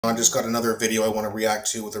I just got another video I want to react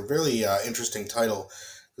to with a really interesting title.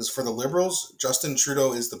 Because for the Liberals, Justin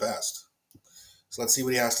Trudeau is the best. So let's see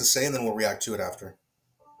what he has to say, and then we'll react to it after.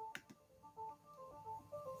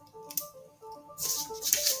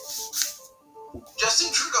 Justin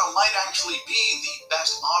Trudeau might actually be the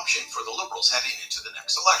best option for the Liberals heading into the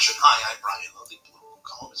next election. Hi, I'm Brian Lovely, political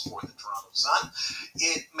columnist for the Toronto Sun.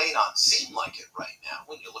 It may not seem like it right now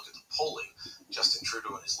when you look at the polling. Justin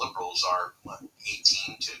Trudeau and his Liberals are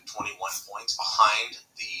 18 to 21 points behind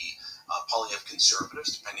the Poilievre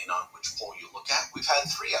Conservatives, depending on which poll you look at. We've had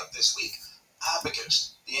three out this week.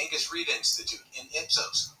 Abacus, the Angus Reid Institute, and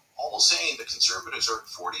Ipsos, all saying the Conservatives are at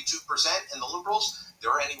 42%, and the Liberals,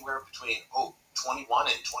 they're anywhere between 21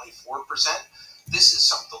 and 24%. This is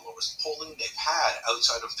some of the lowest polling they've had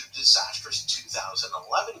outside of their disastrous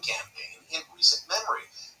 2011 campaign in recent memory.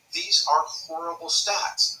 These are horrible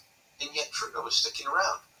stats, and yet Trudeau is sticking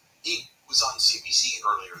around. He was on CBC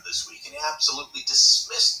earlier this week, and he absolutely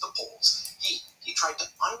dismissed the polls. He tried to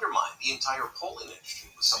undermine the entire polling industry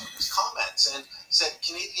with some of his comments and said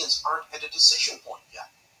Canadians aren't at a decision point yet.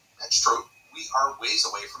 That's true. We are ways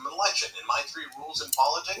away from an election. And my three rules in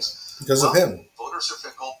politics, Because of him. Voters are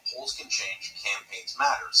fickle, polls can change, campaigns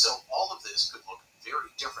matter. So all of this could look very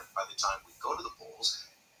different by the time we go to the polls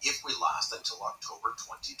if we last until October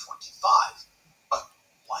 2025. But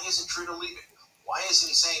why isn't Trudeau leaving? Why isn't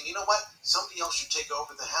he saying, you know what, somebody else should take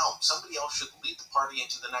over the helm. Somebody else should lead the party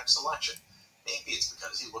into the next election. Maybe it's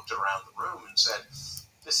because he looked around the room and said,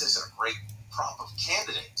 this isn't a great crop of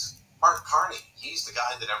candidates. Mark Carney, he's the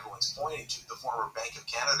guy that everyone's pointing to, the former Bank of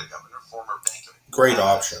Canada governor, former Bank of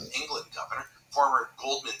England governor, former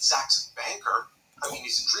Goldman Sachs banker. I mean,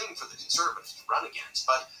 he's a dream for the Conservatives to run against,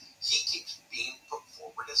 but he keeps being put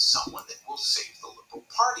forward as someone that will save the Liberal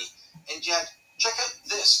Party. And yet, check out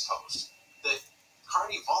this post that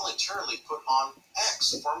Carney voluntarily put on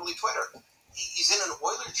X, formerly Twitter. He's in an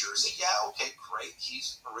Oilers jersey. Yeah, okay, great.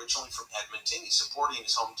 He's originally from Edmonton. He's supporting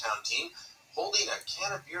his hometown team, holding a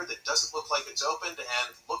can of beer that doesn't look like it's opened and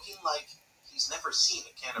looking like he's never seen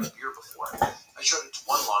a can of beer before. I showed it to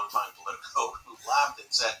one longtime Politico who laughed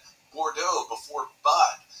and said, Bordeaux before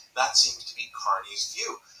Bud. That seems to be Carney's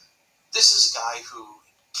view. This is a guy who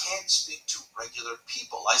can't speak to regular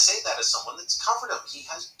people. I say that as someone that's covered him. He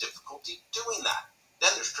has difficulty doing that.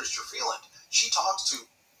 Then there's Chrystia Freeland. She talks to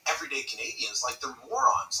everyday Canadians like they're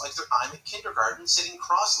morons, like I'm at kindergarten sitting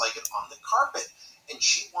cross-legged on the carpet. And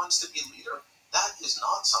she wants to be leader. That is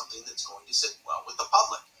not something that's going to sit well with the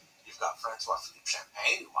public. You've got Francois-Philippe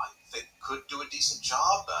Champagne, who I think could do a decent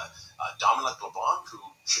job, Dominic LeBlanc, who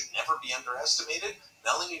should never be underestimated,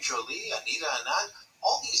 Melanie Joly, Anita Anand.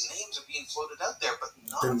 All these names are being floated out there, but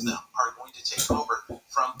none of them are going to take over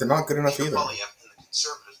from They're not good enough Peter either. Poilievre and the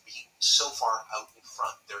Conservatives being so far out in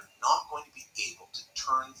front. They're not going to be able to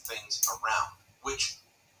turn things around, which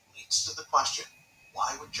leads to the question,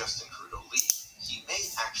 why would Justin Trudeau leave? He may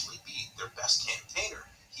actually be their best campaigner.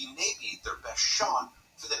 He may be their best shot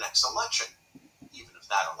for the next election, even if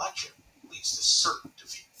that election leads to certain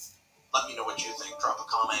defeat. Let me know what you think. Drop a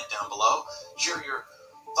comment down below. Share your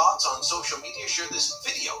thoughts on social media. Share this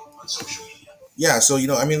video on social media. Yeah, so,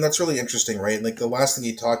 I mean, that's really interesting, right? Like, the last thing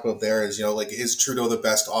you talked about there is, like, is Trudeau the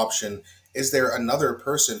best option? Is there another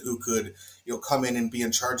person who could, come in and be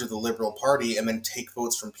in charge of the Liberal Party and then take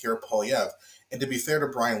votes from Pierre Poilievre? And to be fair to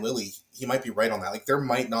Brian Lilly, he might be right on that. Like, there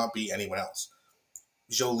might not be anyone else.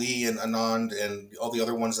 Jolie and Anand and all the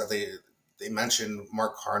other ones that they mentioned,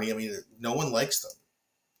 Mark Carney, I mean, no one likes them.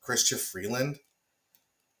 Chrystia Freeland,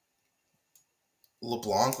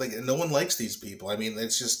 LeBlanc, like, no one likes these people. I mean,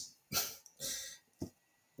 it's just,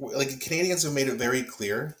 like, Canadians have made it very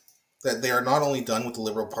clear that they are not only done with the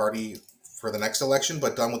Liberal Party for the next election,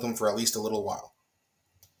 but done with them for at least a little while.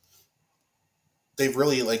 They've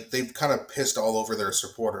really, they've kind of pissed all over their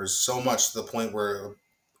supporters so much to the point where,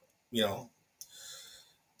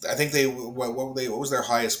 I think what was their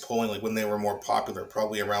highest polling, like, when they were more popular,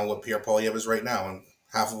 probably around what Pierre Poilievre is right now, and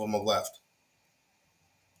half of them have left.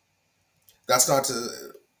 That's not to,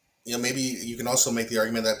 maybe you can also make the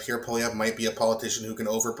argument that Pierre Poilievre might be a politician who can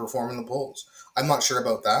overperform in the polls. I'm not sure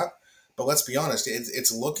about that, but let's be honest,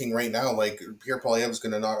 it's looking right now like Pierre Poilievre is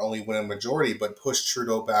going to not only win a majority, but push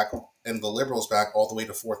Trudeau back and the Liberals back all the way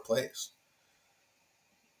to fourth place.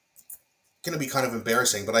 Going to be kind of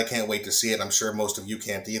embarrassing, but I can't wait to see it. I'm sure most of you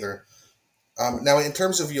can't either. Now, in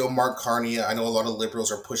terms of Mark Carney, I know a lot of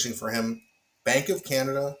Liberals are pushing for him. Bank of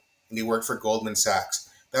Canada, and he worked for Goldman Sachs.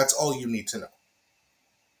 That's all you need to know.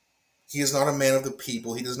 He is not a man of the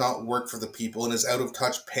people. He does not work for the people and is out of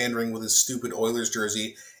touch pandering with his stupid Oilers jersey.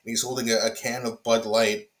 And he's holding a can of Bud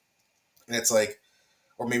Light. And it's like,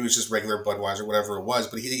 or maybe it was just regular Budweiser, whatever it was,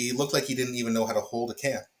 but he looked like he didn't even know how to hold a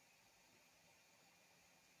can.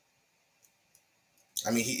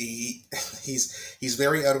 I mean, he's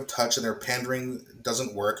very out of touch, and their pandering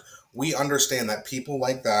doesn't work. We understand that people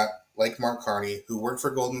like that, like Mark Carney, who work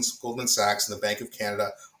for Goldman Sachs and the Bank of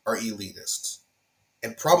Canada, are elitists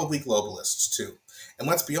and probably globalists too. And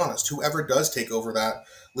let's be honest, whoever does take over that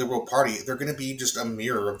Liberal Party, they're going to be just a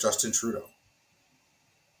mirror of Justin Trudeau.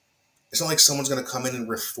 It's not like someone's going to come in and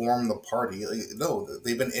reform the party. No,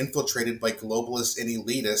 they've been infiltrated by globalists and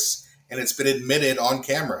elitists, and it's been admitted on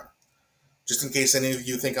camera. Just in case any of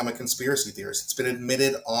you think I'm a conspiracy theorist, it's been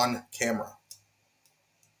admitted on camera.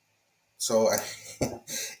 So,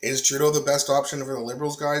 is Trudeau the best option for the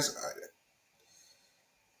Liberals, guys?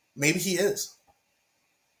 Maybe he is.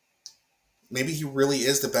 Maybe he really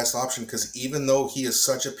is the best option, because even though he is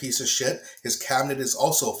such a piece of shit, his cabinet is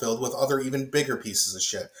also filled with other even bigger pieces of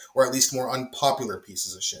shit, or at least more unpopular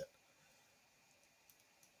pieces of shit.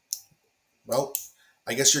 Well,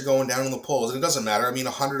 I guess you're going down in the polls, and it doesn't matter. I mean,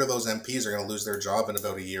 100 of those MPs are going to lose their job in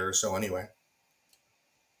about a year or so anyway.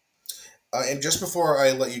 And just before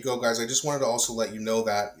I let you go, guys, I just wanted to also let you know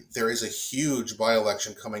that there is a huge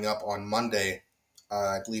by-election coming up on Monday.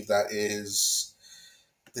 I believe that is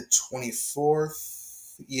the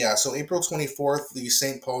 24th. Yeah, so April 24th, the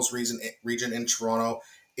St. Paul's region in Toronto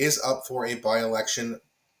is up for a by-election.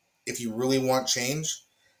 If you really want change,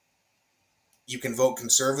 you can vote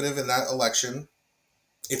Conservative in that election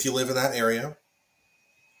if you live in that area.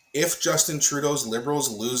 If Justin Trudeau's Liberals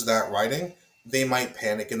lose that riding, they might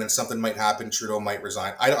panic and then something might happen. Trudeau might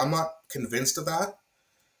resign. I'm not convinced of that.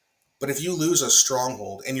 But if you lose a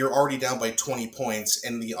stronghold and you're already down by 20 points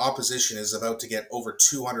and the opposition is about to get over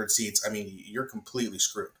 200 seats, I mean, you're completely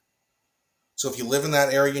screwed. So if you live in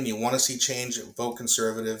that area and you want to see change, vote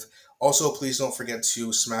Conservative. Also, please don't forget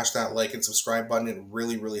to smash that like and subscribe button. It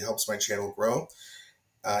really, really helps my channel grow.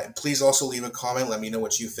 Please also leave a comment. Let me know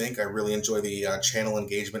what you think. I really enjoy the channel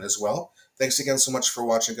engagement as well. Thanks again so much for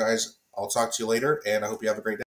watching, guys. I'll talk to you later, and I hope you have a great day.